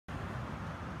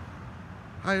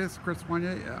Hi, this is Chris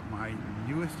Wanya at my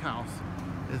newest house.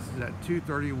 This is at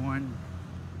 231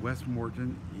 West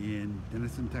Morton in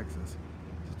Denison, Texas.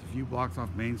 Just a few blocks off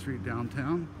Main Street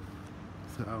downtown.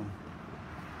 So,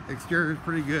 exterior is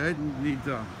pretty good. Needs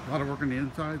a lot of work on the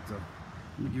inside. So,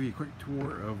 let me give you a quick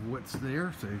tour of what's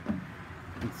there so you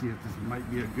can see if this might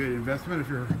be a good investment if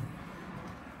you're a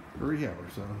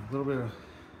rehabber. So, a little bit of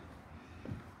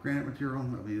granite material. I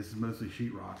mean, this is mostly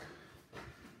sheetrock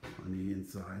on the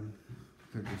inside.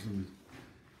 There's some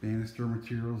banister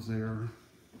materials there.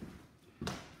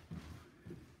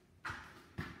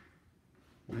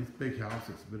 Nice big house.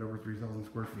 It's a bit over 3,000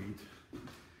 square feet.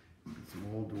 Some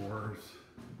old doors.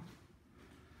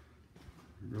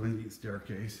 Really neat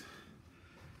staircase.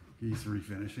 Need some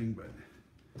refinishing, but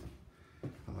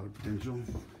a lot of potential.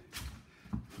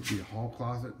 This will be a hall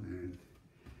closet, and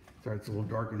sorry it's a little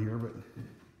dark in here, but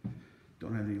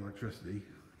don't have any electricity.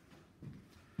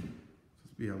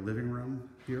 Be a living room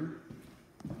here.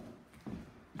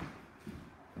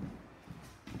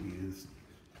 And let's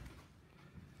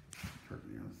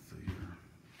see here.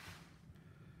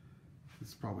 This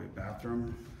is probably a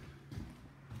bathroom.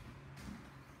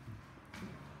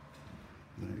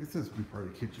 And I guess this would be part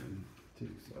of the kitchen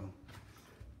too. So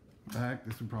back,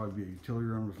 this would probably be a utility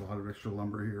room. There's a lot of extra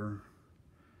lumber here.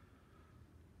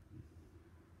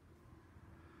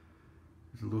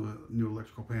 A little new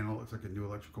electrical panel. Looks like a new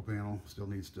electrical panel. Still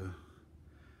needs to,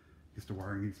 I guess the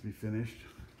wiring needs to be finished.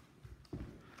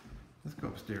 Let's go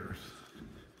upstairs.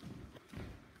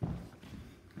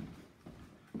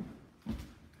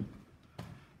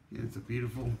 Yeah, it's a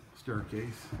beautiful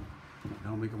staircase. I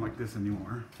don't make them like this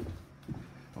anymore.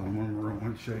 One more I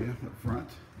want to show you up front.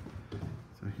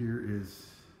 So here is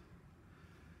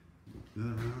the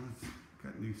other room. It's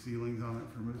got new ceilings on it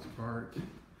for the most part.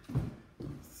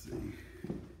 Let's see.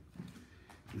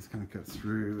 This kind of cuts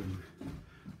through, and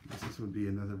I guess this would be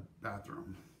another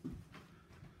bathroom.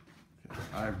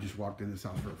 I've just walked in this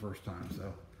house for the first time,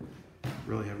 so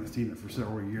really haven't seen it for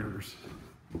several years.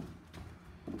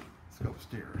 Let's go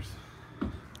upstairs.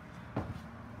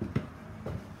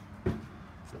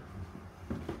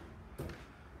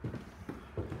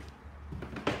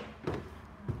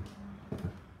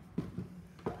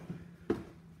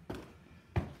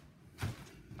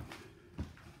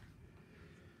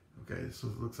 Okay, so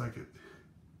it looks like it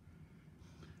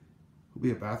will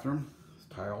be a bathroom. It's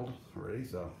tiled already,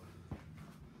 so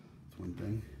that's one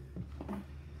thing.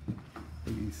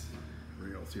 These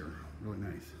rails here, really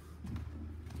nice.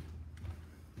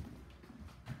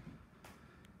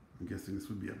 I'm guessing this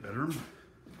would be a bedroom.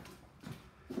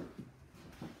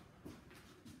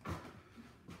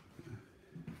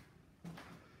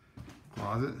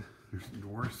 Closet, there's some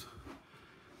doors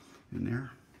in there.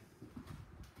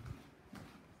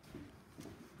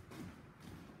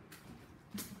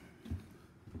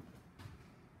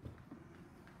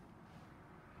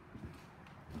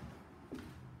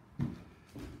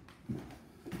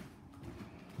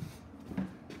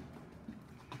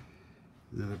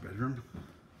 Another bedroom.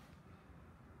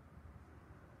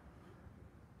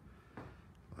 A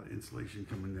lot of insulation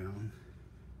coming down.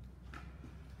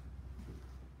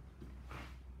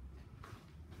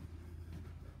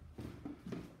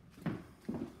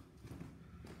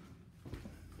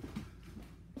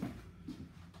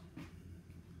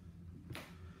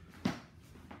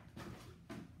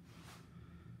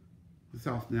 This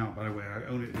house now, by the way, I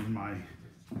own it in my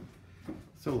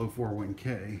solo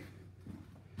 401k.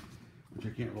 Which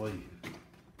I can't really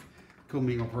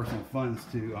commingle personal funds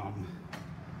to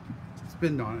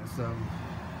spend on it, so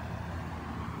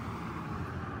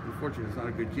unfortunately it's not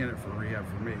a good candidate for rehab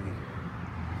for me.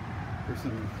 There's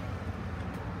some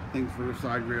things for the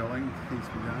side railing, needs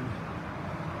to be done.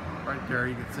 Right there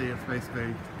you can see it's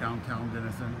basically downtown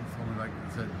Denison. It's only, like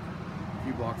I said, a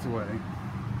few blocks away.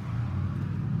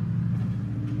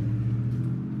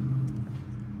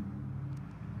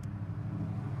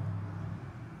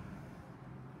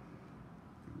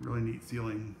 Really neat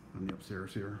ceiling on the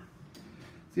upstairs here.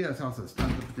 See, this house has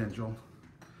tons of potential.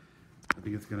 I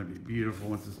think it's going to be beautiful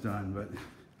once it's done, but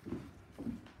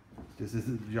this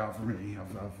isn't the job for me.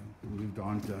 I've moved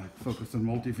on to focus on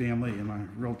multifamily in my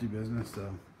realty business.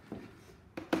 So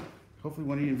hopefully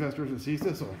one of the investors that sees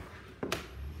this will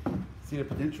see the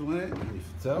potential in it.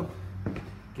 If so,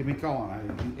 give me a call. I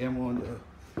am willing to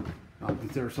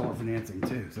consider seller financing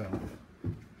too. So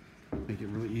make it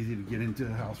really easy to get into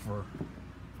a house for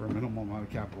a minimal amount of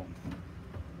capital.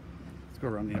 Let's go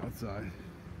around the outside.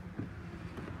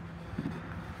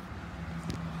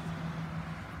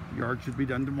 Yard should be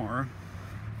done tomorrow.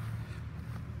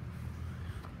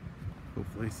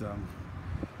 Hopefully so.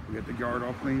 We get the yard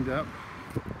all cleaned up.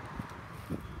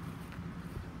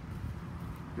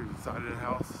 side of the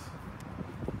house.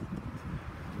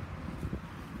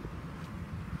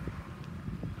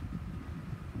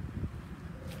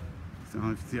 So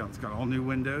you can see how it's got all new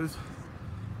windows.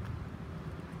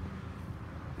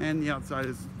 And the outside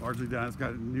is largely done. It's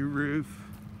got a new roof,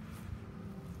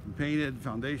 been painted,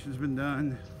 foundation's been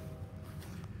done.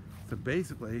 So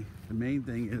basically, the main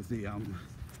thing is the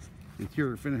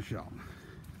interior finish out.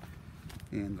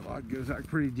 And the lot goes out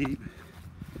pretty deep.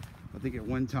 I think at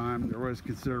one time there was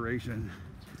consideration,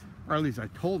 or at least I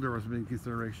told there was been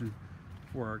consideration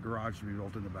for a garage to be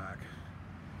built in the back.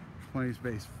 There's plenty of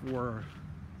space for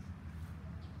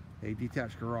a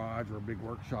detached garage or a big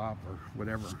workshop or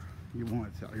whatever you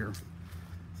want out here.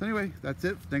 So anyway, that's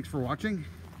it. Thanks for watching,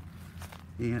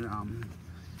 and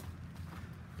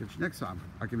catch you next time.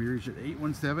 I can be reached at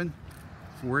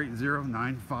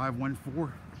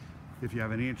 817-480-9514 if you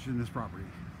have any interest in this property.